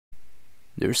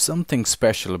There's something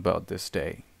special about this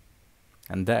day,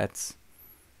 and that's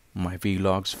my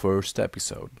vlog's first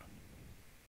episode.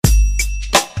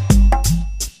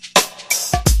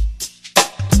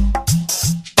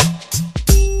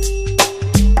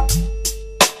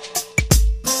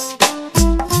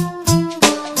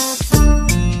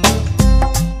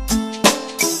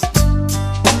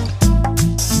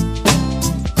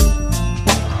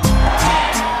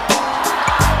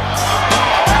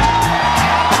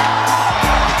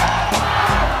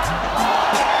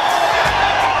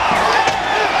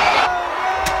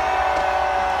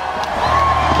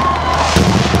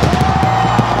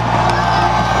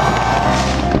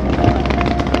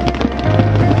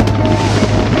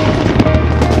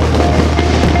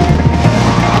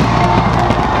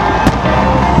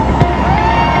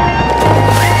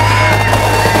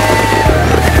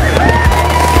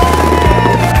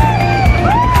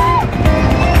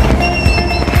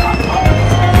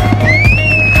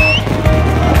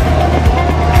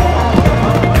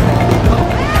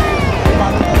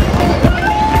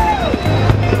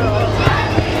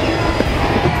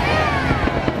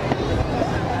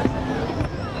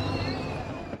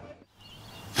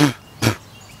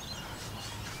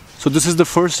 So this is the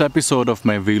first episode of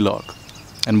my vlog,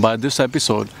 and by this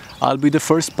episode I'll be the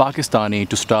first Pakistani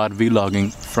to start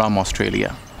vlogging from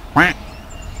Australia.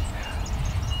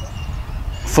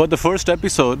 For the first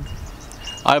episode,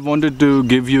 I wanted to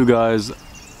give you guys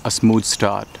a smooth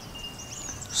start.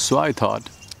 So I thought,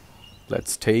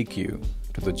 let's take you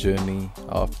to the journey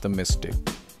of the mystic.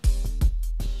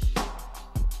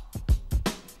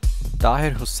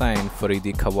 Tahir Hussain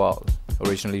Faridi Qawwal,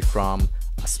 originally from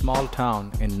a small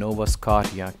town in Nova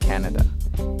Scotia, Canada.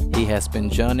 He has been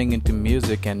journeying into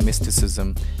music and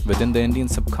mysticism within the Indian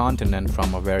subcontinent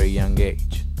from a very young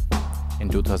age. In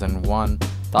 2001,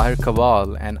 Tahir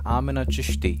Qawwal and Amina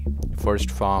Chishti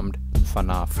first formed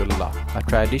Fanna-Fi-Allah, a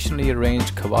traditionally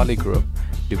arranged Qawwali group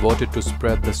devoted to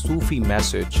spread the Sufi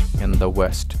message in the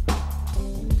West.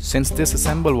 Since this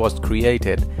ensemble was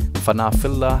created,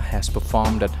 Fanna-Fi-Allah has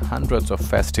performed at hundreds of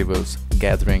festivals,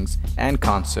 gatherings and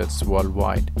concerts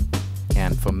worldwide.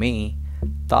 And for me,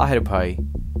 Tahir Bhai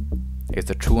is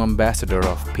the true ambassador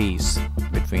of peace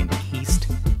between East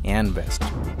and West.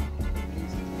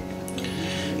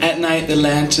 At night the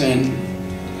lantern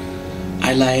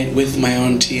I light with my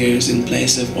own tears in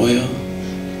place of oil.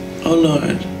 Oh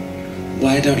Lord,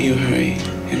 why don't you hurry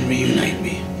and reunite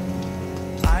me?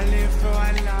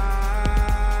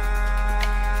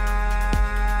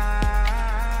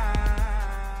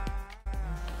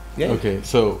 Yeah. Okay,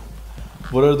 so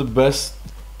what are the best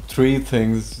three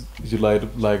things you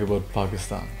like about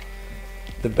Pakistan?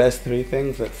 The best three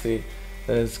things, let's see.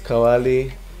 There's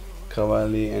Qawwali,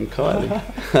 Qawwali and Qawwali.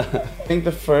 I think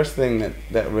the first thing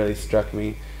that really struck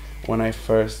me when I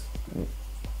first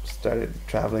started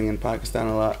traveling in Pakistan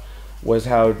a lot was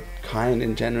how kind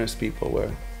and generous people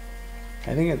were.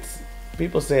 I think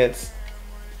people say it's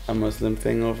a Muslim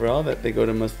thing overall, that they go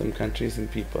to Muslim countries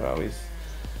and people are always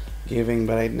giving,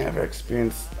 but I'd never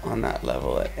experienced on that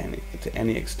level to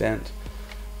any extent.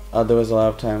 There was a lot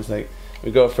of times like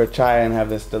we go for chai and have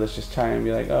this delicious chai and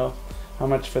be like, oh, how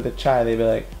much for the chai? They'd be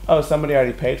like, oh, somebody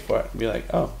already paid for it. I'd be like,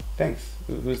 oh, thanks.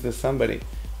 Who's this somebody?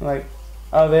 I'm like,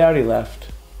 oh, they already left.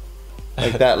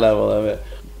 Like that level of it.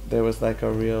 There was like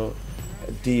a real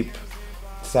deep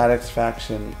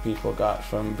satisfaction people got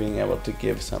from being able to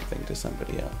give something to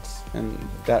somebody else, and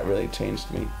that really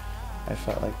changed me. I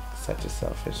felt like such a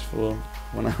selfish fool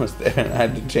when I was there, and I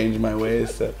had to change my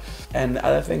ways. So. And the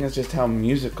other thing is just how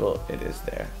musical it is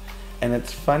there. And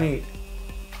it's funny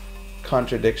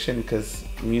contradiction, because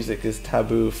music is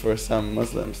taboo for some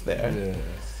Muslims there. Yes.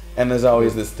 And there's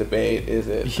always this debate, is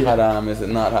it haram, is it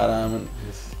not haram? And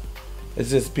it's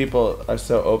just people are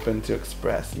so open to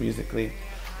express musically.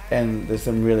 And there's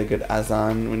some really good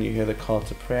azan when you hear the call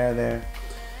to prayer there.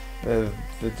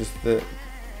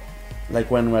 Like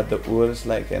when we're at the Urs,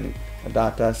 like in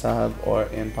Data Sahab or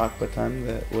in Pakpatan,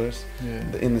 the Urs,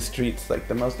 in the streets, like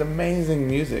the most amazing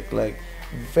music, like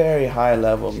very high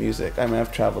level music. I mean,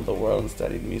 I've traveled the world and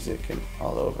studied music and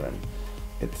all over, and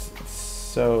it's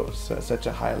such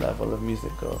a high level of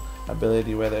musical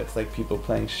ability, whether it's like people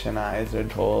playing shanais or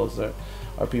dhols or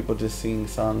people just singing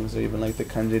songs, or even like the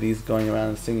Kanjaris going around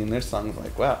and singing their songs.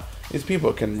 Like, wow, these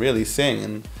people can really sing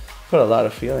and put a lot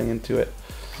of feeling into it.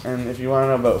 And if you want to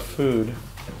know about food,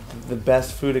 the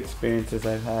best food experiences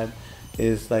I've had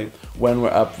is like when we're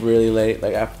up really late,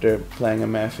 like after playing a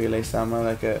Mahfil Sama,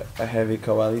 like a heavy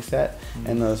Qawwali set,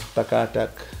 and those takatak.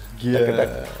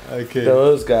 Yeah, okay.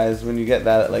 Those guys, when you get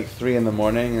that at like 3 in the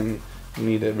morning and you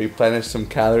need to replenish some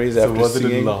calories after singing. So was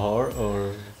it in Lahore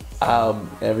or?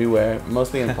 Everywhere,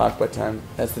 mostly in Pakistan.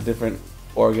 That's the different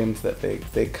organs that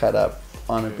they cut up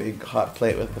on a big hot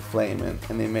plate with the flame, and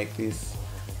they make this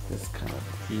kind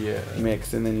of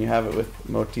mix, and then you have it with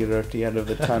moti roti out of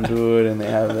the tandoor, and they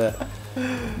have the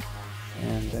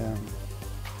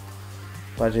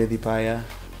paje di paya.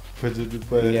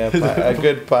 Yeah, a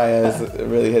good paya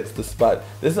really hits the spot.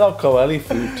 This is all Qawwali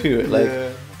food too.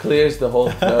 It clears the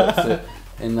whole throat.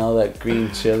 And all that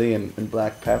green chili and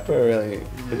black pepper, really,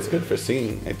 it's good for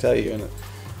singing, I tell you. And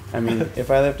I mean,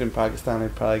 if I lived in Pakistan,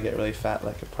 I'd probably get really fat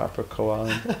like a proper Qawwal.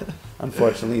 And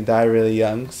unfortunately, die really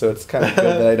young, so it's kind of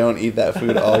good that I don't eat that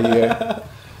food all year.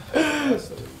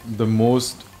 The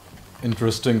most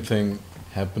interesting thing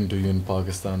happened to you in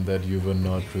Pakistan that you were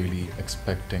not really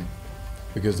expecting?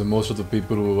 Because most of the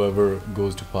people who ever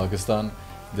goes to Pakistan,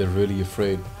 they're really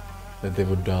afraid that they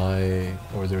would die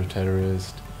or they're a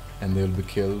terrorist and they'll be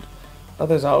killed. Oh,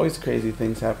 there's always crazy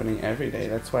things happening every day.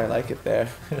 That's why I like it there.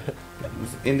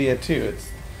 India too.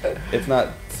 It's not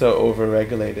so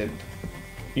over-regulated.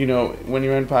 You know, when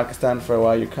you're in Pakistan for a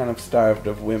while, you're kind of starved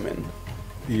of women.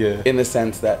 Yeah. In the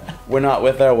sense that we're not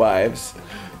with our wives,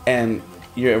 and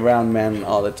you're around men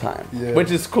all the time. Yeah.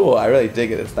 Which is cool. I really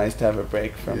dig it. It's nice to have a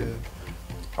break from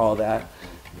all that.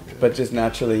 Yeah. But just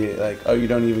naturally, like, oh, you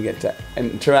don't even get to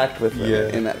interact with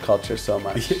women in that culture so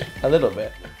much. A little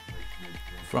bit.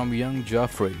 From young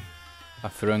Jaffrey, a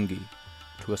Firangi,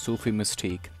 to a Sufi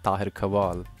mystique, Tahir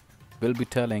Qawwal will be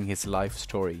telling his life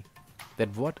story,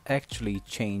 that what actually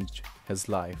changed his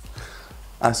life.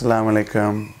 Assalamu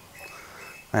alaikum.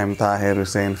 I'm Tahir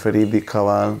Hussain Faridi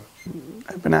Qawwal.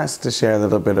 I've been asked to share a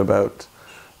little bit about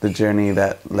the journey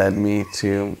that led me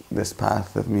to this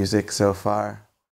path of music so far.